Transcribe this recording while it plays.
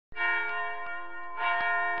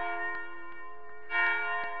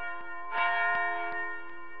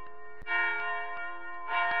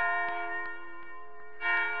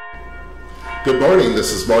Good morning,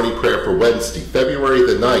 this is morning prayer for Wednesday, February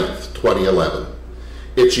the 9th, 2011.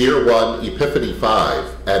 It's year 1, Epiphany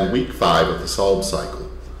 5, and week 5 of the Psalm cycle.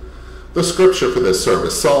 The scripture for this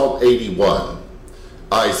service, Psalm 81,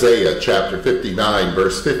 Isaiah chapter 59,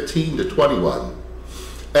 verse 15 to 21,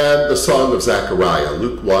 and the Song of Zechariah,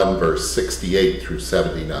 Luke 1, verse 68 through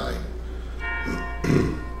 79.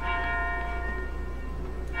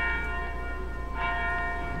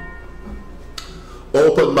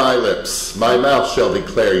 Open my lips, my mouth shall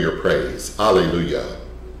declare your praise. Alleluia.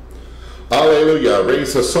 Alleluia,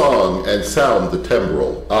 raise a song and sound the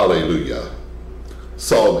timbrel. Alleluia.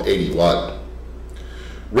 Psalm 81.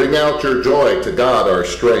 Ring out your joy to God our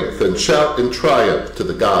strength, and shout in triumph to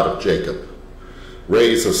the God of Jacob.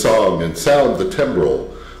 Raise a song and sound the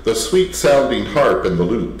timbrel, the sweet-sounding harp and the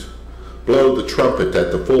lute. Blow the trumpet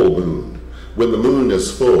at the full moon, when the moon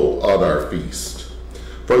is full on our feast.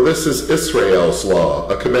 For this is Israel's law,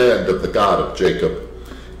 a command of the God of Jacob,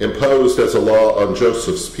 imposed as a law on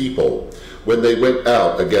Joseph's people when they went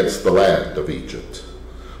out against the land of Egypt.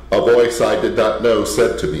 A voice I did not know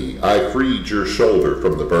said to me, I freed your shoulder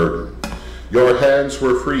from the burden. Your hands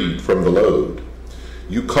were freed from the load.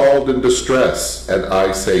 You called in distress, and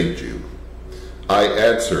I saved you. I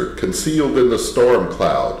answered, concealed in the storm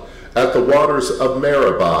cloud. At the waters of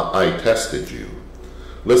Meribah I tested you.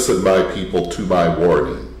 Listen, my people, to my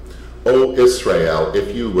warning. O Israel,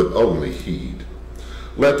 if you would only heed.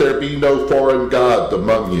 Let there be no foreign god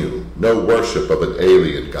among you, no worship of an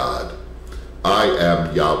alien god. I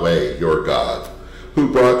am Yahweh, your God,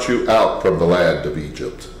 who brought you out from the land of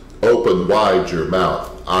Egypt. Open wide your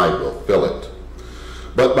mouth, I will fill it.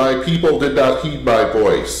 But my people did not heed my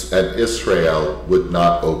voice, and Israel would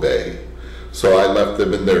not obey. So I left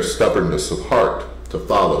them in their stubbornness of heart to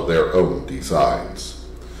follow their own designs.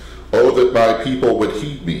 Oh, that my people would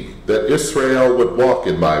heed me, that Israel would walk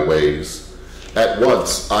in my ways. At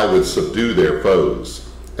once I would subdue their foes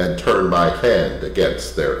and turn my hand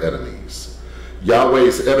against their enemies.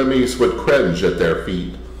 Yahweh's enemies would cringe at their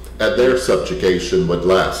feet, and their subjugation would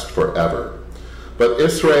last forever. But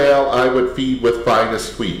Israel I would feed with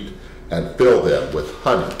finest wheat and fill them with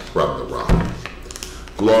honey from the rock.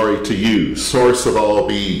 Glory to you, source of all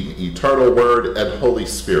being, eternal Word and Holy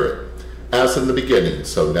Spirit, as in the beginning,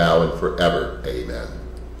 so now and forever. Amen.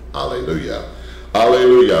 Alleluia.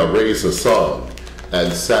 Alleluia, raise a song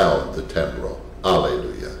and sound the timbrel.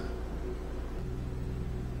 Alleluia.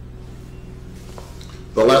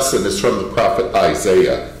 The lesson is from the prophet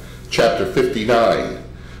Isaiah, chapter 59,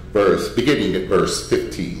 beginning at verse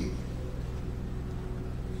 15.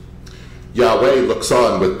 Yahweh looks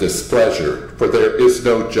on with displeasure, for there is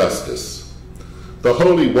no justice. The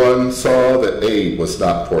Holy One saw that aid was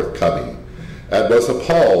not forthcoming, and was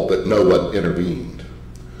appalled that no one intervened.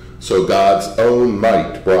 So God's own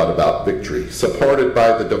might brought about victory, supported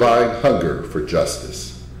by the divine hunger for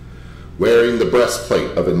justice. Wearing the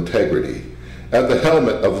breastplate of integrity and the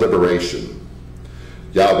helmet of liberation,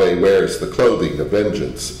 Yahweh wears the clothing of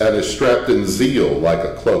vengeance and is strapped in zeal like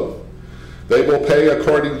a cloak. They will pay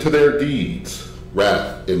according to their deeds,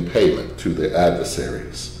 wrath in payment to their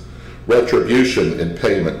adversaries, retribution in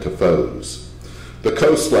payment to foes. The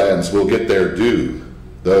coastlands will get their due.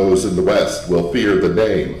 Those in the west will fear the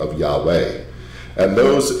name of Yahweh, and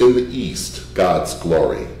those in the east God's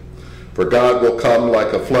glory. For God will come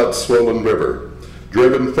like a flood-swollen river,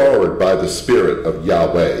 driven forward by the Spirit of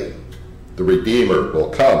Yahweh. The Redeemer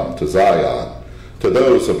will come to Zion, to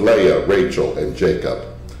those of Leah, Rachel, and Jacob,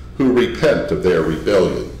 who repent of their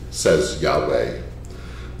rebellion, says Yahweh.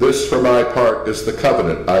 This for my part is the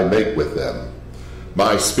covenant I make with them.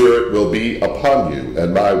 My spirit will be upon you,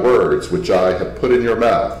 and my words which I have put in your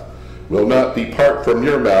mouth will not depart from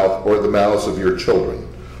your mouth or the mouths of your children,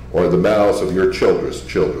 or the mouths of your children's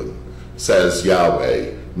children, says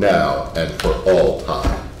Yahweh, now and for all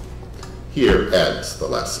time. Here ends the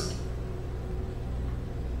lesson.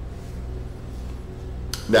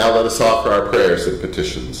 Now let us offer our prayers and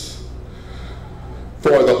petitions.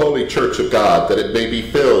 For the Holy Church of God, that it may be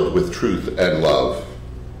filled with truth and love.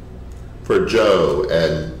 For Joe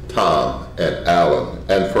and Tom and Alan,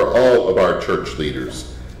 and for all of our church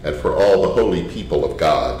leaders, and for all the holy people of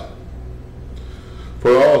God.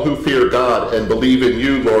 For all who fear God and believe in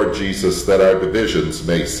you, Lord Jesus, that our divisions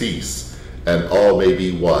may cease, and all may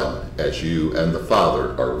be one, as you and the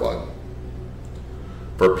Father are one.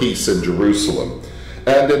 For peace in Jerusalem,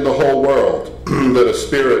 and in the whole world, that a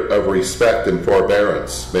spirit of respect and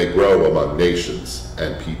forbearance may grow among nations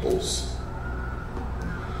and peoples.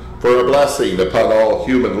 For a blessing upon all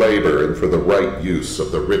human labor, and for the right use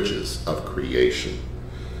of the riches of creation.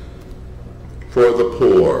 For the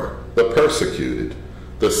poor, the persecuted,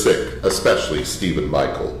 the sick, especially Stephen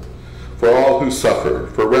Michael, for all who suffer,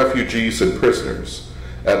 for refugees and prisoners,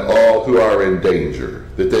 and all who are in danger,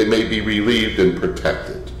 that they may be relieved and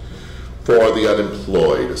protected, for the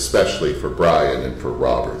unemployed, especially for Brian and for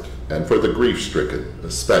Robert, and for the grief-stricken,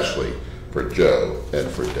 especially for Joe and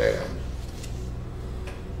for Dan.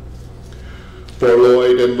 For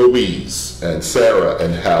Lloyd and Louise, and Sarah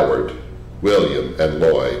and Howard, William and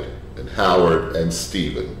Lloyd, and Howard and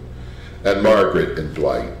Stephen, and Margaret and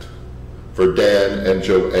Dwight, for Dan and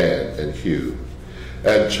Joanne and Hugh,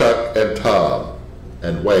 and Chuck and Tom,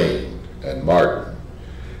 and Wayne and Martin,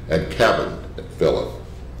 and Kevin and Philip,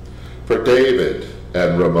 for David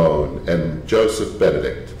and Ramon, and Joseph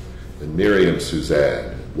Benedict, and Miriam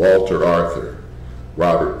Suzanne, Walter Arthur,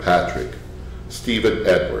 Robert Patrick, Stephen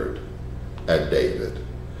Edward, and David,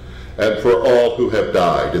 and for all who have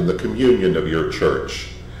died in the communion of your church,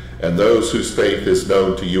 and those whose faith is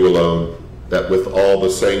known to you alone, that with all the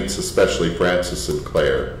saints, especially Francis and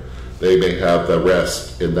Clare, they may have the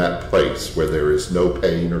rest in that place where there is no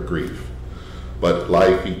pain or grief, but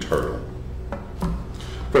life eternal.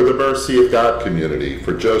 For the Mercy of God community,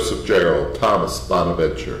 for Joseph Gerald, Thomas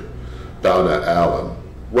Bonaventure, Donna Allen,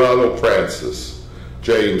 Ronald Francis,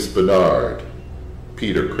 James Bernard,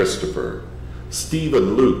 Peter Christopher,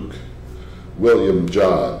 Stephen Luke, William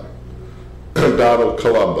John, Donald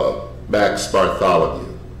Columba, Max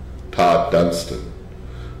Bartholomew, Todd Dunstan,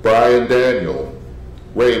 Brian Daniel,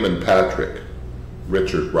 Raymond Patrick,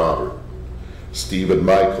 Richard Robert, Stephen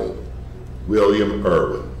Michael, William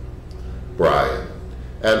Irwin, Brian,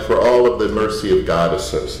 and for all of the Mercy of God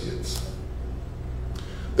associates,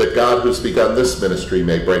 that God who's begun this ministry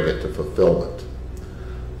may bring it to fulfillment,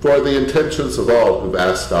 for the intentions of all who've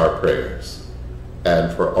asked our prayers,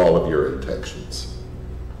 and for all of your intentions.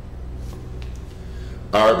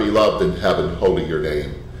 Our beloved in heaven, holy your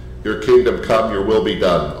name. Your kingdom come, your will be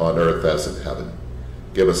done on earth as in heaven.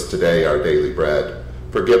 Give us today our daily bread.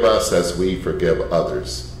 Forgive us as we forgive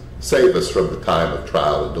others. Save us from the time of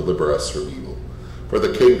trial and deliver us from evil. For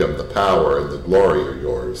the kingdom, the power, and the glory are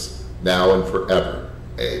yours, now and forever.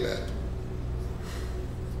 Amen.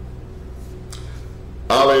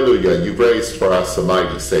 Alleluia, you've raised for us a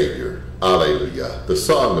mighty Savior. Alleluia, the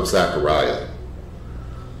song of Zechariah.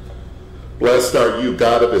 Blessed are you,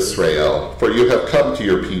 God of Israel, for you have come to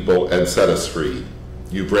your people and set us free.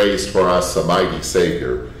 You've raised for us a mighty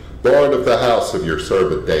Savior, born of the house of your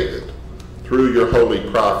servant David. Through your holy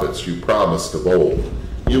prophets you promised of old,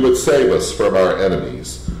 you would save us from our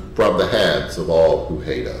enemies, from the hands of all who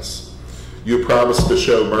hate us. You promised to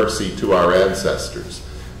show mercy to our ancestors,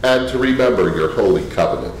 and to remember your holy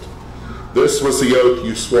covenant. This was the oath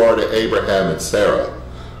you swore to Abraham and Sarah,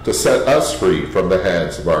 to set us free from the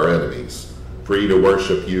hands of our enemies, free to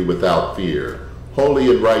worship you without fear, holy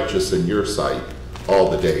and righteous in your sight, all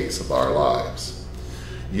the days of our lives.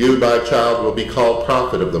 You, my child, will be called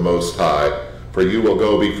prophet of the Most High, for you will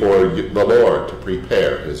go before the Lord to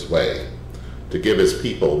prepare his way, to give his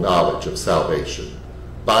people knowledge of salvation,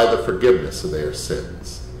 by the forgiveness of their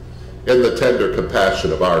sins. In the tender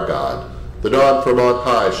compassion of our God, the dawn from on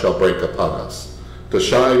high shall break upon us, to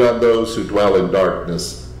shine on those who dwell in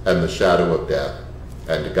darkness and the shadow of death,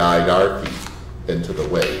 and to guide our feet into the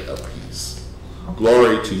way of peace.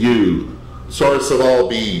 Glory to you, source of all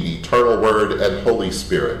being, eternal Word and Holy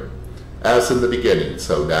Spirit, as in the beginning,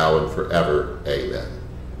 so now and forever. Amen.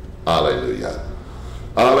 Alleluia.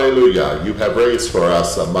 Alleluia, you have raised for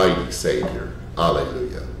us a mighty Savior.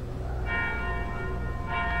 Alleluia.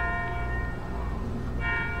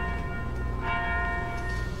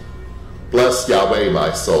 Bless Yahweh,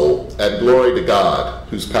 my soul, and glory to God,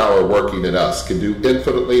 whose power working in us can do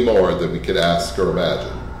infinitely more than we can ask or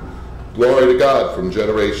imagine. Glory to God from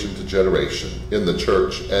generation to generation, in the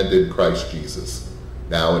church and in Christ Jesus,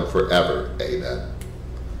 now and forever. Amen.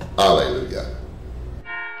 Alleluia.